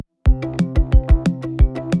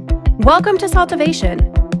Welcome to Saltivation.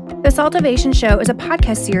 The Saltivation Show is a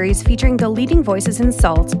podcast series featuring the leading voices in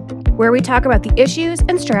salt, where we talk about the issues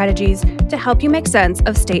and strategies to help you make sense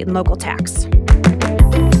of state and local tax.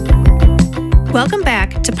 Welcome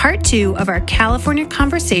back to part 2 of our California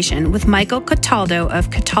conversation with Michael Cataldo of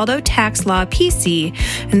Cataldo Tax Law PC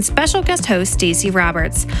and special guest host Stacey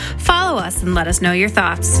Roberts. Follow us and let us know your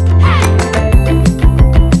thoughts.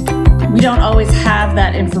 We don't always have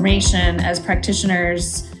that information as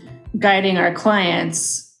practitioners guiding our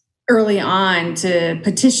clients early on to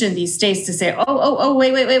petition these states to say,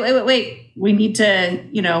 wait. We need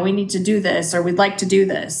to do this, or we'd like to do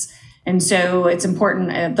this. And so it's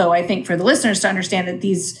important, though, I think, for the listeners to understand that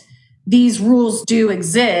these rules do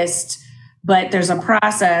exist, but there's a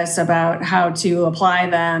process about how to apply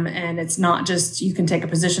them. And it's not just you can take a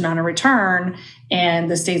position on a return and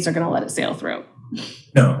the states are going to let it sail through.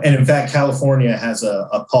 No, and in fact, California has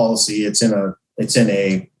a policy. It's in a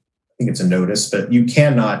I think it's a notice, but you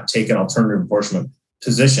cannot take an alternative apportionment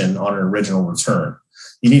position on an original return.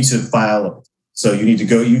 You need to file. So you need to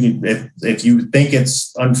go. If you think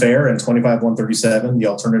it's unfair in 25-137, the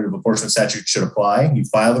alternative apportionment statute should apply. You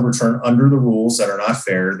file the return under the rules that are not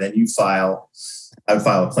fair. Then you file. I would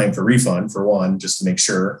file a claim for refund for one, just to make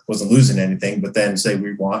sure I wasn't losing anything. But then say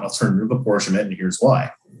we want alternative apportionment, and here's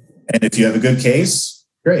why. And if you have a good case,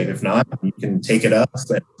 great. If not, you can take it up.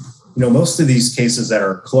 But, most of these cases that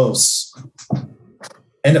are close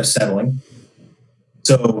end up settling.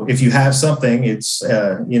 So if you have something, it's,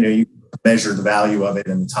 you measure the value of it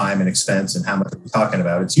and the time and expense and how much we're talking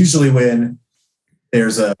about. It's usually when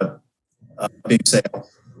there's a big sale,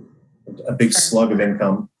 a big slug of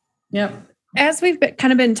income. Yep. As we've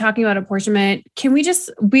kind of been talking about apportionment,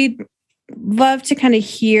 we'd love to kind of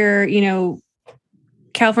hear,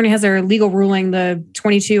 California has their legal ruling, the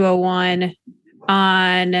 2201,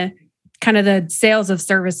 on kind of the sales of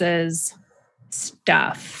services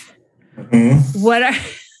stuff. Mm-hmm. What are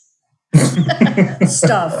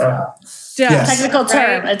stuff? Yes. Technical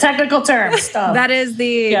term. Right? A technical term. Stuff. That is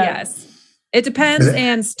yes. It depends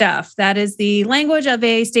and stuff. That is the language of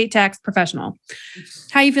a state tax professional.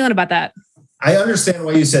 How are you feeling about that? I understand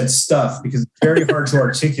why you said stuff, because it's very hard to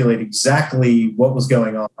articulate exactly what was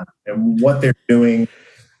going on and what they're doing.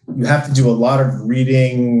 You have to do a lot of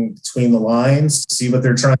reading between the lines to see what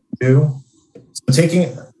they're trying to do. So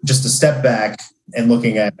taking just a step back and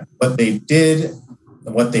looking at what they did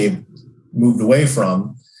and what they've moved away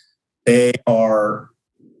from, they are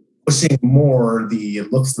pushing more the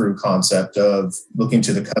look-through concept of looking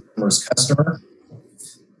to the customer's customer.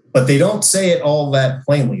 But they don't say it all that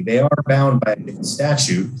plainly. They are bound by the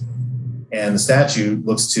statute, and the statute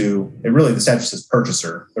looks to the statute says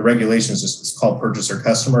purchaser. The regulations just called purchaser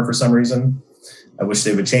customer for some reason. I wish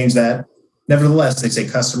they would change that. Nevertheless, they say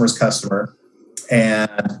customer's customer,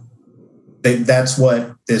 and that's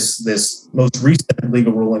what this most recent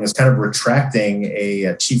legal ruling is kind of retracting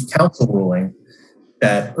a chief counsel ruling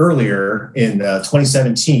that earlier in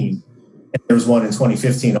 2017, and there was one in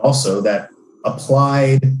 2015 also, that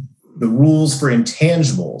applied the rules for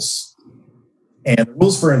intangibles. And the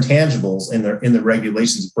rules for intangibles in the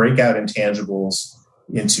regulations break out intangibles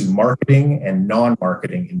into marketing and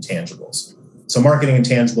non-marketing intangibles. So marketing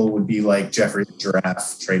intangible would be like Jeffrey's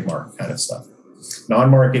Giraffe trademark kind of stuff.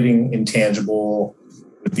 Non-marketing intangible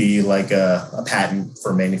would be like a patent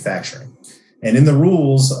for manufacturing. And in the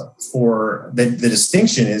rules for the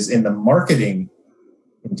distinction is in the marketing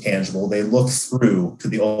intangible, they look through to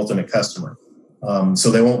the ultimate customer. So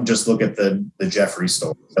they won't just look at the Jeffrey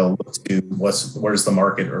store. They'll look to where's the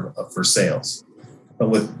market for sales. But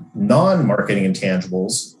with non-marketing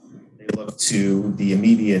intangibles, they look to the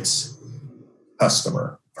immediate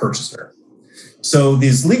customer, purchaser. So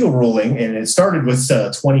this legal ruling, and it started with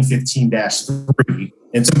 2015-3.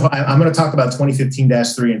 And so I'm going to talk about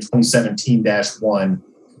 2015-3 and 2017-1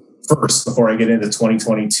 first before I get into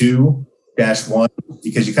 2022-1,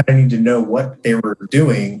 because you kind of need to know what they were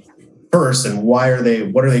doing first and what are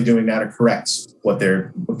they doing now to correct what they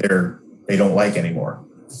don't like anymore.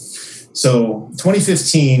 So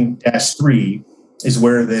 2015-3 is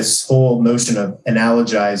where this whole notion of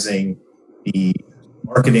analogizing the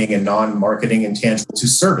marketing and non-marketing intangible to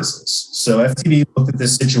services. So FTB looked at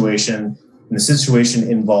this situation, and the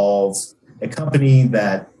situation involved a company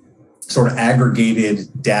that sort of aggregated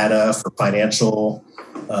data for financial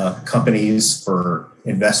companies, for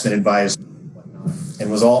investment advisors, and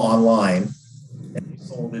was all online, and they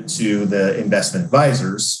sold it to the investment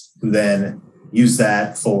advisors, who then use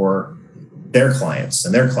that for their clients,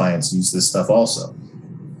 and their clients use this stuff also.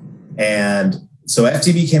 And so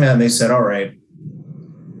FTB came out and they said, all right,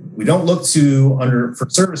 we don't look to for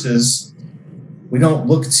services, we don't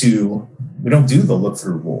do the look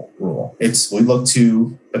through rule. We look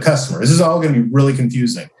to the customer. This is all going to be really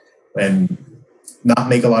confusing and not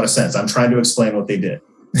make a lot of sense. I'm trying to explain what they did.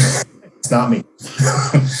 It's not me.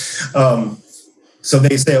 So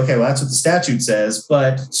they say, okay, well, that's what the statute says,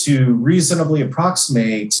 but to reasonably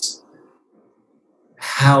approximate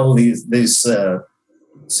how these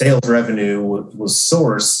sales revenue was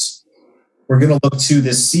sourced, we're going to look to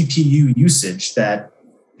this CPU usage that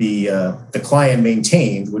the client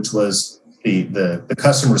maintained, which was the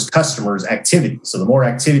customer's activity. So the more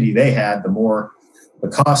activity they had, the more the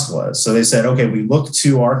cost was. So they said, okay, we look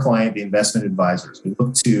to our client, the investment advisors. We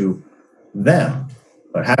look to them.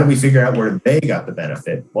 But how do we figure out where they got the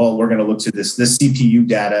benefit? Well, we're going to look to this. This CPU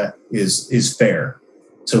data is fair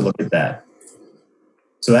to look at that.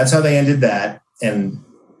 So that's how they ended that. And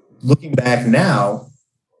looking back now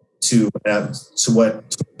to what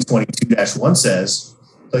 2022-1 says,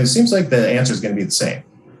 so it seems like the answer is going to be the same.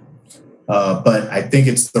 But I think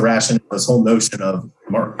it's the rationale, this whole notion of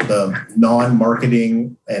the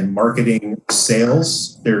non-marketing and marketing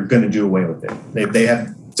sales, they're going to do away with it. They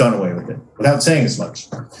have done away with it without saying as much.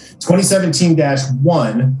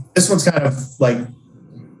 2017-1, this one's kind of like,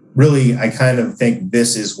 really, I kind of think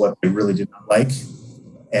this is what they really did not like.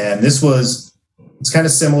 And it's kind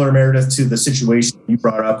of similar, Meredith, to the situation you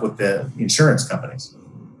brought up with the insurance companies.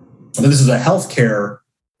 So this is a healthcare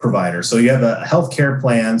provider. So you have a healthcare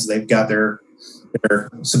plans, they've got their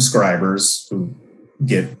subscribers who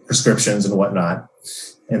get prescriptions and whatnot.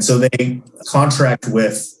 And so they contract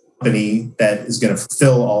with a company that is going to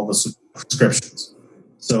fulfill all the prescriptions.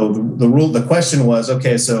 So the question was,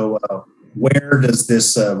 okay, so where does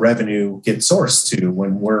this revenue get sourced to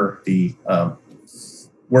when we're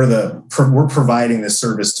providing this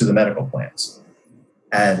service to the medical plans,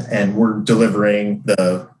 and we're delivering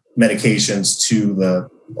the medications to the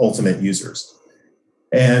ultimate users?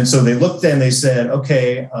 And so they looked and they said,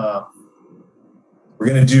 okay, we're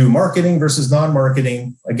going to do marketing versus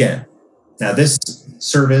non-marketing again. Now, this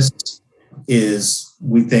service is,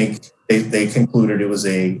 we think they concluded it was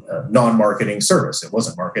a non-marketing service. It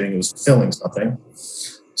wasn't marketing, it was fulfilling something.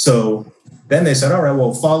 So then they said, all right,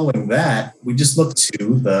 well, following that, we just look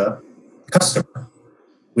to the customer.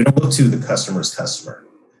 We don't look to the customer's customer.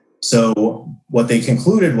 So what they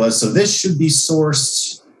concluded was, so this should be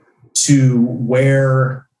sourced to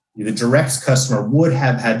where the direct customer would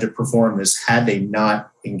have had to perform this had they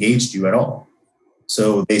not engaged you at all.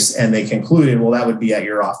 So they concluded, well, that would be at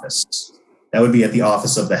your office. That would be at the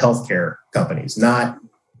office of the healthcare companies, not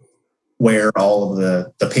where all of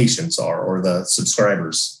the patients are or the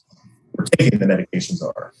subscribers who are taking the medications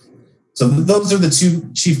are. So those are the two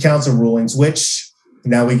chief counsel rulings, which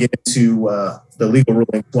now we get into the legal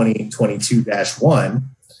ruling 2022-1,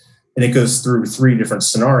 and it goes through three different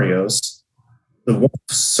scenarios. The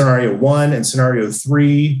scenario 1 and scenario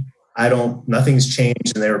 3, nothing's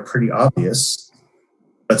changed, and they were pretty obvious.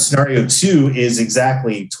 But scenario 2 is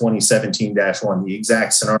exactly 2017-1, the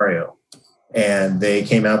exact scenario. And they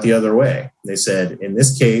came out the other way. They said, in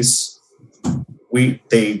this case, they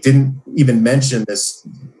didn't even mention this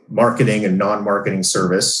marketing and non-marketing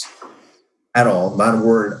service at all, not a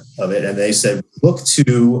word of it. And they said, look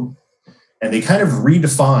to, and they kind of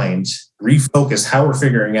refocused how we're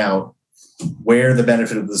figuring out where the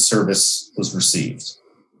benefit of the service was received.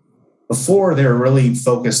 Before, they were really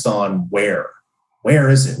focused on where. Where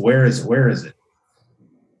is it? Where is it? Where is it?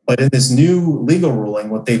 But in this new legal ruling,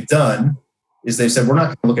 what they've done is they said, we're not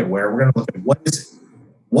going to look at where, we're going to look at what is it?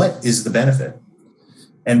 What is the benefit?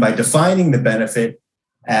 And by defining the benefit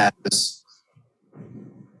as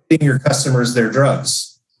giving your customers their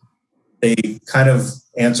drugs, they kind of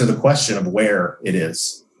answer the question of where it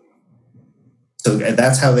is. So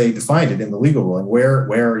that's how they defined it in the legal ruling. Where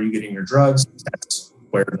are you getting your drugs? That's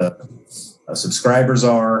where the subscribers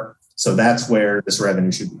are. So that's where this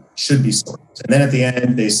revenue should be sourced. And then at the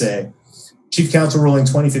end, they say, Chief Counsel Ruling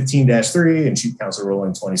 2015-3 and Chief Counsel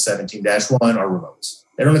Ruling 2017-1 are revoked.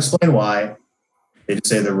 They don't explain why. They just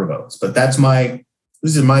say they're revoked. But this is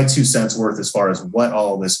my 2 cents worth as far as what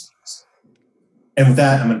all this means. And with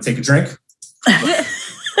that, I'm going to take a drink.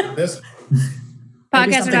 This.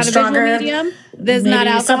 Podcasts are not a visual medium. There's not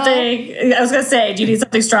alcohol. I was going to say, do you need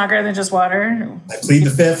something stronger than just water? I plead the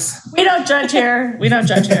fifth. We don't judge here.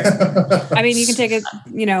 I mean, you can take it,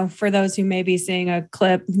 for those who may be seeing a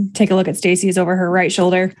clip, take a look at Stacy's over her right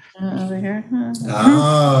shoulder. Over here.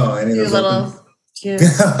 Oh, any of those cute.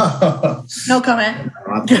 No comment.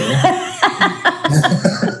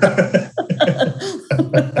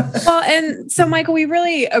 Well, and so Michael, we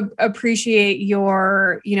really appreciate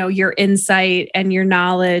your insight and your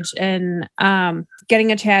knowledge and getting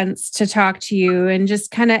a chance to talk to you and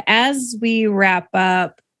just kind of as we wrap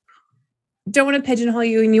up, don't want to pigeonhole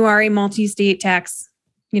you, and you are a multi-state tax,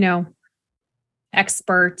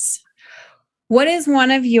 experts. What is one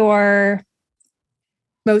of your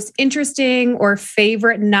most interesting or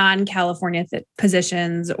favorite non-California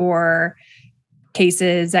positions or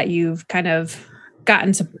cases that you've kind of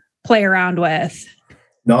gotten to play around with?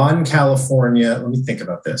 Non-California, let me think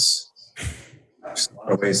about this. There's a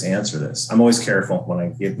lot of ways to answer this. I'm always careful when I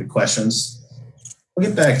give the questions. We'll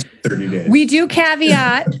get back to 30 days. We do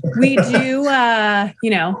caveat. We do,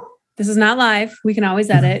 this is not live. We can always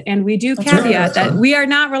edit. And we do caveat that we are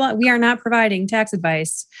not providing tax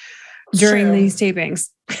advice during these tapings.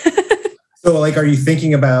 So are you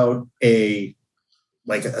thinking about a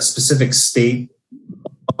specific state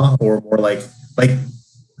or more like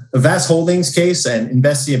the Vast Holdings case and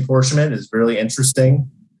investee apportionment is really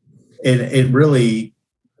interesting. It really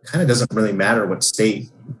kind of doesn't really matter what state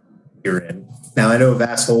you're in. Now, I know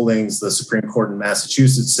Vast Holdings, the Supreme Court in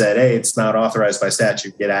Massachusetts said, hey, it's not authorized by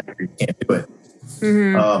statute. Get out of here. You can't do it.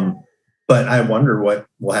 Mm-hmm. But I wonder what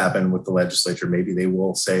will happen with the legislature. Maybe they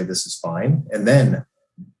will say this is fine. And then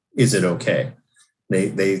is it okay?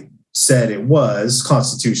 They said it was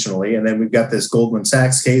constitutionally. And then we've got this Goldman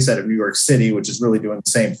Sachs case out of New York City, which is really doing the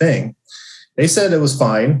same thing. They said it was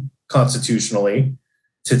fine constitutionally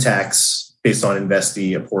to tax based on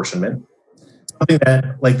investee apportionment. Something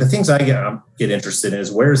that, the things I get interested in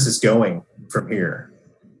is where is this going from here?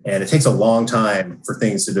 And it takes a long time for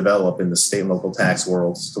things to develop in the state and local tax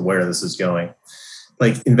worlds to where this is going.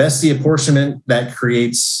 Investee apportionment, that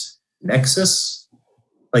creates nexus.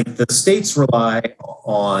 The states rely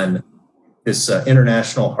on this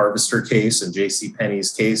International Harvester case and J.C.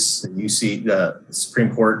 Penney's case and UC the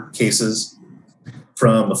Supreme Court cases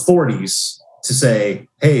from the 40s to say,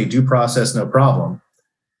 hey, due process, no problem.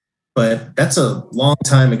 But that's a long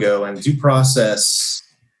time ago, and due process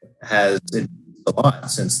has a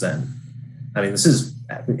lot since then. I mean,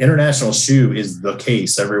 international shoe is the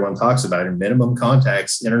case everyone talks about in minimum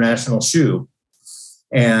contacts, international shoe.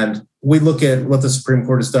 And we look at what the Supreme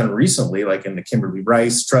Court has done recently, like in the Kimberly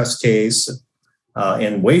Rice Trust case,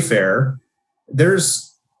 in Wayfair.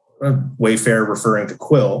 There's Wayfair referring to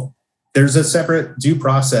Quill. There's a separate due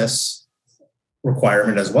process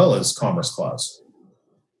requirement as well as Commerce Clause.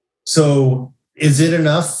 So is it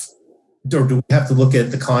enough, or do we have to look at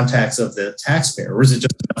the contacts of the taxpayer, or is it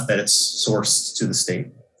just enough that it's sourced to the state?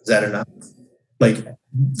 Is that enough?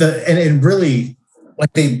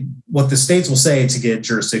 What the states will say to get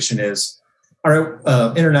jurisdiction is, our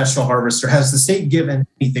International Harvester, has the state given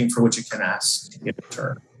anything for which it can ask in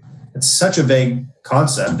return? It's such a vague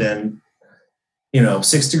concept, and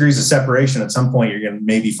 6 degrees of separation. At some point, you're going to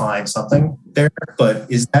maybe find something there, but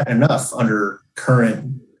is that enough under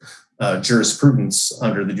current jurisprudence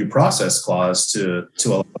under the Due Process Clause to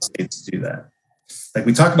allow states to do that?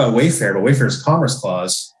 We talk about Wayfair, but Wayfair's Commerce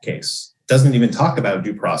Clause case doesn't even talk about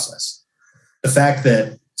due process. The fact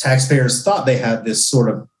that taxpayers thought they had this sort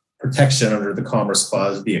of protection under the Commerce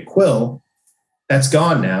Clause via Quill, that's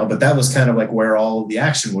gone now, but that was kind of where all of the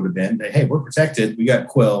action would have been. Hey, we're protected. We got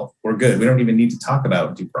Quill. We're good. We don't even need to talk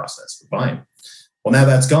about due process. We're fine. Well, now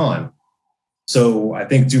that's gone. So I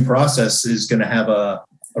think due process is going to have a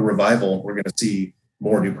revival. We're going to see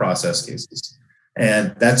more due process cases.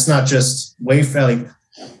 And that's not just Wayfair.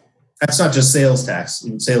 That's not just sales tax,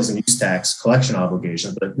 sales and use tax collection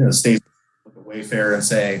obligations, but states look at Wayfair and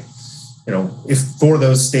say, if for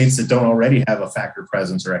those states that don't already have a factor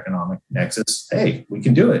presence or economic nexus, hey, we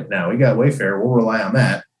can do it now. We got Wayfair. We'll rely on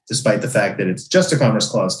that, despite the fact that it's just a Commerce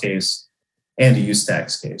Clause case and a use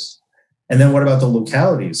tax case. And then what about the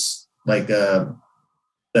localities, like the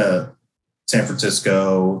San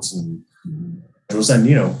Francisco and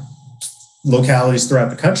localities throughout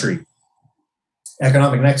the country?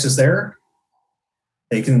 Economic nexus there.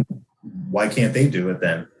 Why can't they do it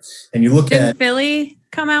then? And you look Didn't Philly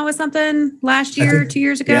come out with something last year, 2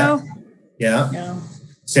 years ago? Yeah.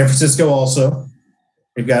 San Francisco also.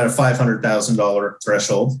 They've got a $500,000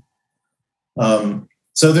 threshold.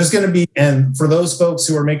 So there's going to be, and for those folks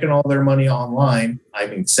who are making all their money online, I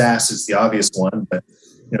mean, SaaS is the obvious one, but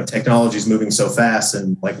technology is moving so fast,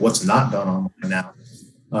 and what's not done online now.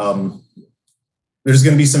 There's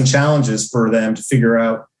going to be some challenges for them to figure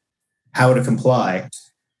out how to comply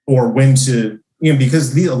or when to,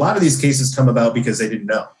 because a lot of these cases come about because they didn't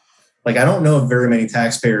know. I don't know of very many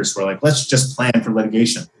taxpayers who are let's just plan for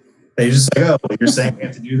litigation. They just oh, you're saying we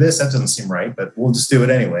have to do this? That doesn't seem right, but we'll just do it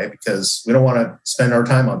anyway because we don't want to spend our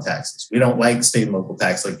time on taxes. We don't like state and local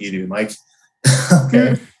tax like you do, Mike.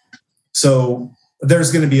 Okay. So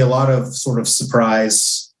there's going to be a lot of sort of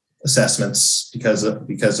surprise assessments because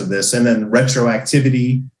of this, and then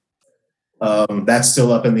retroactivity. That's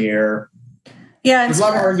still up in the air. Yeah, There's a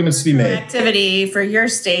lot of arguments to be made. Activity for your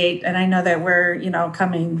state, and I know that we're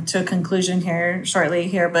coming to a conclusion here shortly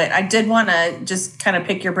here, but I did want to just kind of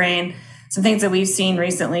pick your brain. Some things that we've seen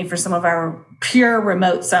recently for some of our pure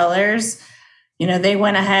remote sellers. They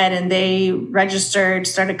went ahead and they registered,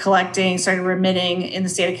 started collecting, started remitting in the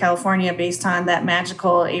state of California based on that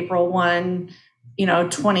magical April 1,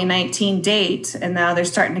 2019 date, and now they're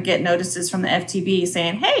starting to get notices from the FTB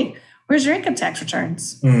saying, "Hey, where's your income tax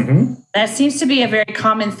returns?" Mm-hmm. That seems to be a very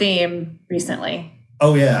common theme recently.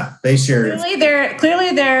 Oh yeah, they share.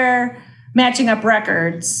 Clearly they're matching up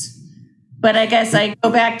records, but I guess I go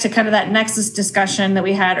back to kind of that nexus discussion that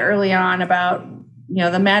we had early on about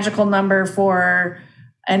the magical number for,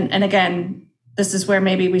 and again, this is where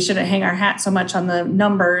maybe we shouldn't hang our hat so much on the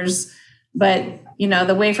numbers, but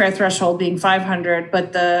the Wayfair threshold being 500,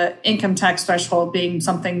 but the income tax threshold being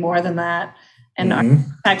something more than that. And our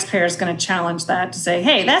taxpayer is going to challenge that to say,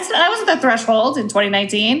 "Hey, that wasn't the threshold in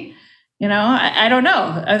 2019." I don't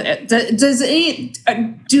know.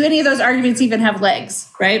 Do any of those arguments even have legs,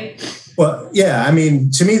 right? Well, yeah. I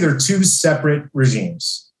mean, to me, they're two separate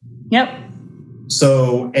regimes. Yep.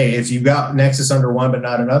 So, hey, if you got nexus under one but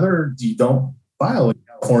not another, you don't file in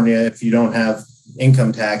California if you don't have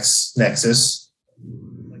income tax nexus.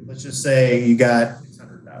 Like, let's just say you got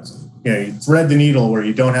 600,000. You thread the needle where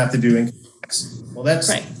you don't have to do income tax. Well, that's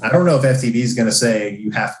right. I don't know if FTB is going to say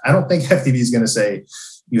you have. I don't think FTB is going to say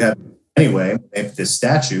you have anyway. They have this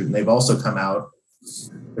statute, and they've also come out.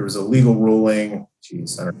 There was a legal ruling.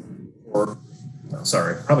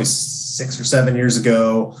 Probably 6 or 7 years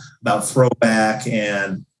ago about throwback,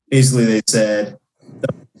 and basically they said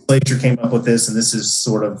the legislature came up with this, and this is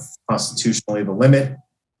sort of constitutionally the limit.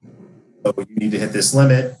 So you need to hit this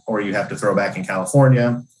limit, or you have to throw back in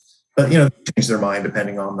California. But they change their mind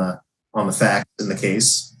depending on the facts in the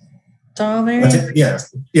case.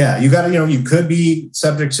 Yeah. You got to you could be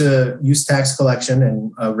subject to use tax collection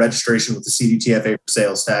and registration with the CDTFA for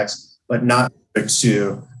sales tax, but not subject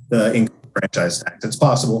to the income franchise tax. It's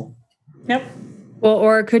possible. Yep. Well,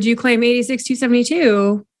 or could you claim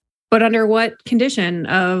 86,272, but under what condition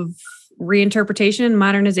of reinterpretation,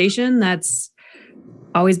 modernization that's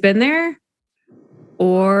always been there,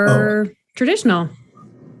 or traditional,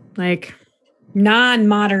 like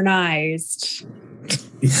non-modernized?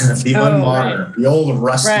 The unmodern, right. The old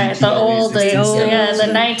rusty. Right, the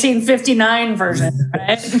 1959 version,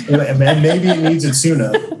 right? And maybe it needs a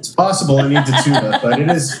tune-up. It's possible it needs a tune-up, but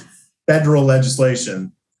it is federal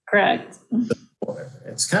legislation. Correct.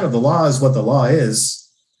 It's kind of the law is what the law is.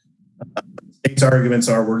 State's arguments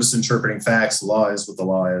are we're just interpreting facts. The law is what the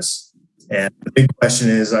law is. And the big question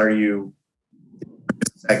is, are you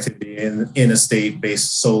activity in a state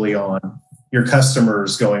based solely on your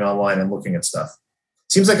customers going online and looking at stuff?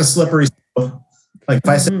 Seems like a slippery slope. Like if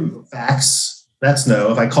I say facts, that's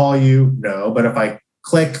no. If I call you, no. But if I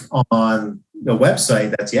click on the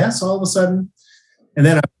website, that's yes all of a sudden. And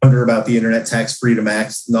then I wonder about the Internet Tax Freedom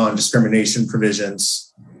Act, non-discrimination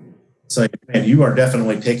provisions. So, man, you are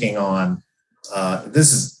definitely picking on,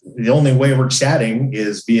 this is the only way we're chatting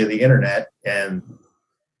is via the internet. And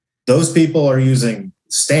those people are using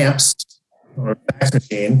stamps or a fax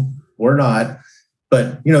machine. We're not.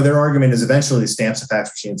 But, their argument is eventually stamps and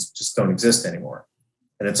fax machines just don't exist anymore.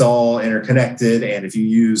 And it's all interconnected. And if you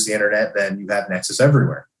use the internet, then you have nexus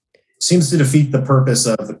everywhere. Seems to defeat the purpose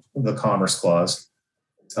of the Commerce Clause.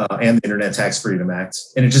 And the Internet Tax Freedom Act.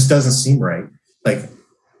 And it just doesn't seem right. Like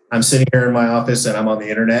I'm sitting here in my office and I'm on the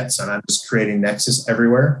internet and I'm just creating nexus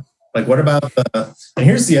everywhere. Like what about and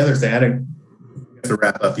here's the other thing. I didn't have to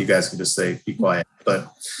wrap up. You guys can just say, be quiet. But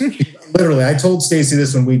literally, I told Stacy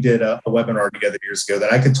this when we did a webinar together years ago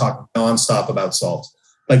that I could talk nonstop about salt.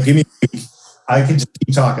 Like give me a week. I could just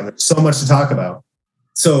keep talking. There's so much to talk about.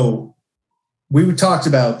 So we talked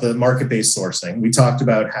about the market-based sourcing. We talked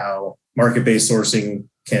about how market-based sourcing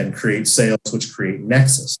can create sales, which create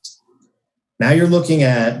nexus. Now you're looking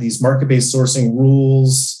at these market-based sourcing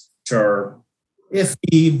rules, which are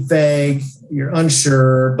iffy, vague, you're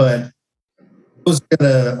unsure, but those are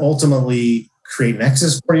going to ultimately create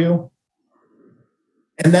nexus for you.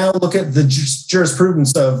 And now look at the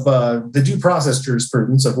jurisprudence of the due process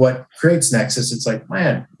jurisprudence of what creates nexus. It's like,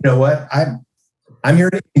 man, you know what? I'm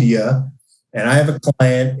here in India, and I have a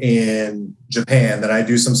client in Japan that I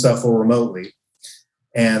do some stuff for remotely.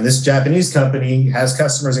 And this Japanese company has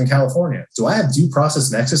customers in California. Do I have due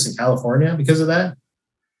process nexus in California because of that?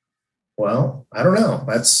 Well, I don't know.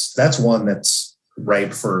 That's one that's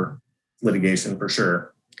ripe for litigation for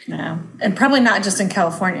sure. Yeah, and probably not just in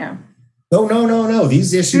California. No.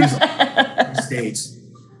 These issues are states.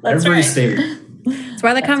 That's Every right. state. That's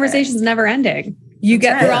why the That's conversation's never ending. You That's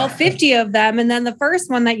get through right. all 50 of them, and then the first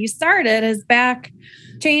one that you started is back,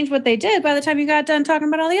 change what they did by the time you got done talking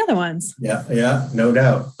about all the other ones. Yeah, no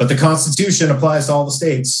doubt. But the Constitution applies to all the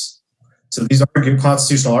states. So these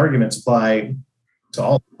constitutional arguments apply to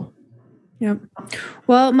all. Yep.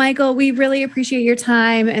 Well, Michael, we really appreciate your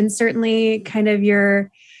time and certainly kind of your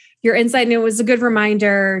insight. And it was a good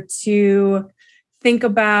reminder to think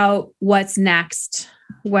about what's next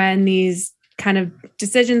when these kind of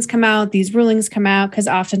decisions come out, these rulings come out, because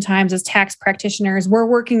oftentimes as tax practitioners, we're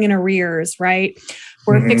working in arrears, right?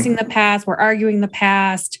 We're fixing the past, we're arguing the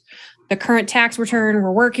past. The current tax return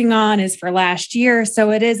we're working on is for last year.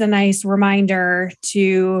 So it is a nice reminder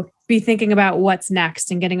to be thinking about what's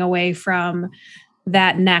next and getting away from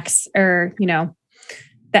that next, or,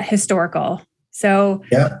 that historical. So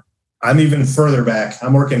yeah, I'm even further back.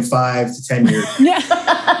 I'm working 5 to 10 years.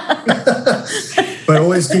 But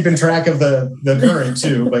always keeping track of the current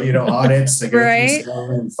too. But audits, they go right?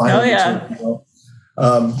 through and final Oh, return.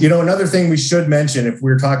 Another thing we should mention, if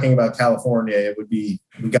we're talking about California, it would be,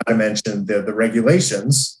 we got to mention the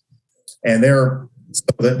regulations, and they're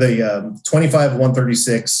the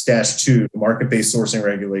 25-136-2 market-based sourcing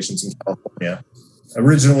regulations in California,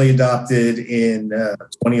 originally adopted in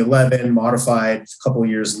 2011, modified a couple of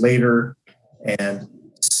years later, and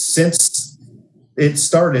since it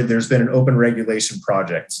started, there's been an open regulation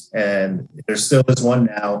project, and there still is one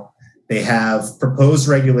now. They have proposed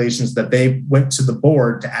regulations that they went to the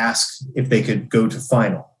board to ask if they could go to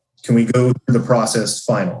final. Can we go through the process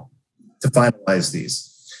to finalize these?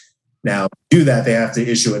 Now, to do that, they have to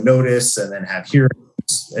issue a notice and then have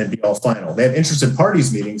hearings and be all final. They have interested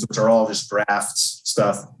parties meetings, which are all just drafts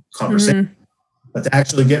stuff, conversation. Mm-hmm. But to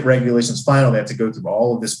actually get regulations final, they have to go through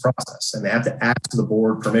all of this process, and they have to ask the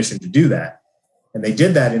board permission to do that. And they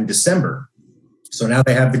did that in December. So now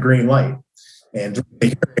they have the green light. And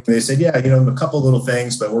they said, yeah, a couple little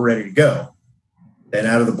things, but we're ready to go. Then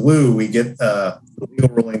out of the blue, we get the legal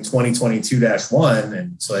ruling 2022-1.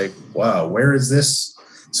 And it's like, wow, where is this?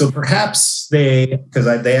 So perhaps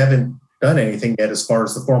because they haven't done anything yet as far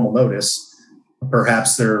as the formal notice,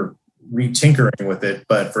 perhaps they're re-tinkering with it.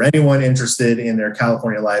 But for anyone interested in their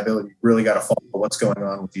California liability, you really got to follow what's going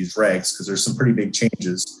on with these regs, because there's some pretty big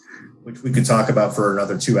changes, which we could talk about for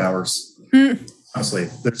another 2 hours. Honestly,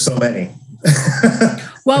 there's so many.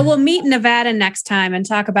 Well, we'll meet in Nevada next time and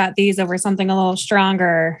talk about these over something a little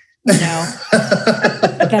stronger,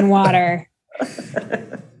 than water.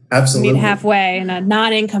 Absolutely. Meet halfway in a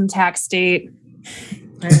non-income tax state.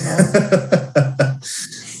 There you go.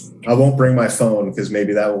 I won't bring my phone because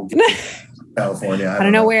maybe that will get California. I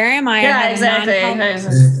don't know. Where am I? Yeah, exactly.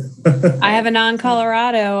 I have a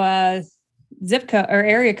non-Colorado zip code or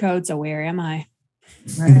area code. So where am I?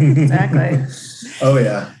 Right, exactly. Oh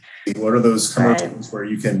yeah. What are those commercials where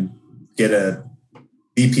you can get a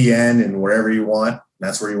VPN and wherever you want?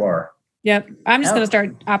 That's where you are. Yep. I'm just going to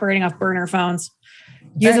start operating off burner phones.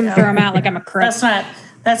 Use them, throw them out like I'm a crook.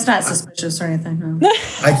 That's not suspicious or anything. No.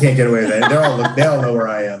 I can't get away with that. They all know where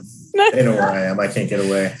I am. They know where I am. I can't get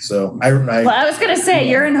away. So I was going to say,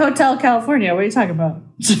 you're in Hotel California. What are you talking about?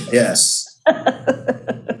 Yes.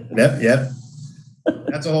 Yep.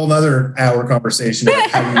 That's a whole nother hour conversation.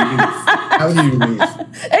 How do you leave?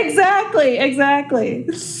 Exactly.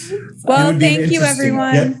 Well, thank you,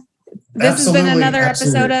 everyone. Yep. This has been another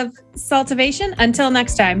Absolutely. episode of Saltivation. Until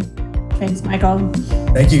next time. Thanks, Michael.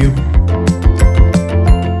 Thank you.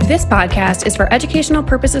 This podcast is for educational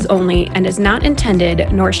purposes only and is not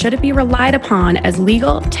intended, nor should it be relied upon as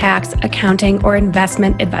legal, tax, accounting, or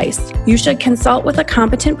investment advice. You should consult with a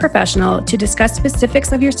competent professional to discuss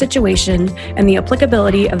specifics of your situation and the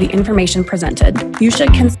applicability of the information presented. You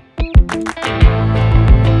should